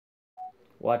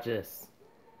Watch this.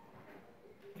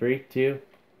 3, 2.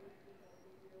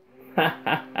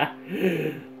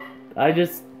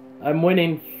 I'm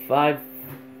winning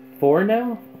 5-4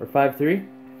 now, or 5-3,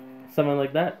 something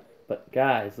like that. But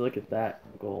guys, look at that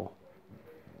goal.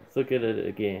 Let's look at it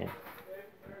again.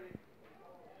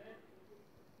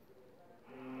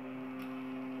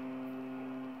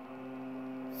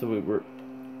 So we were.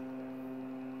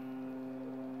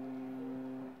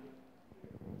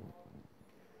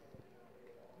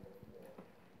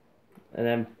 And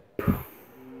then.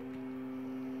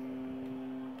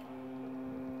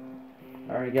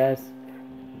 Alright, guys.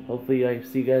 Hopefully, I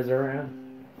see you guys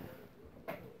around.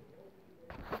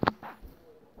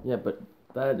 Yeah, but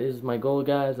that is my goal,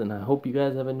 guys. And I hope you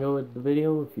guys have enjoyed the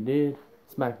video. If you did,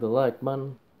 smack the like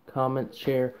button, comment,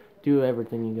 share, do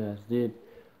everything you guys did.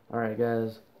 Alright,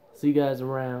 guys. See you guys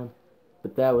around.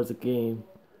 But that was a game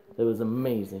that was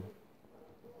amazing.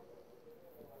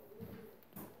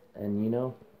 And you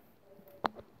know,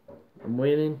 I'm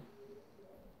winning.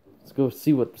 Let's go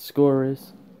see what the score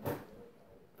is.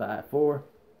 5-4.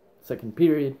 Second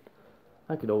period.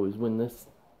 I could always win this.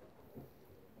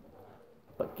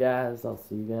 But guys, I'll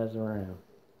see you guys around.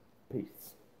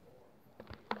 Peace.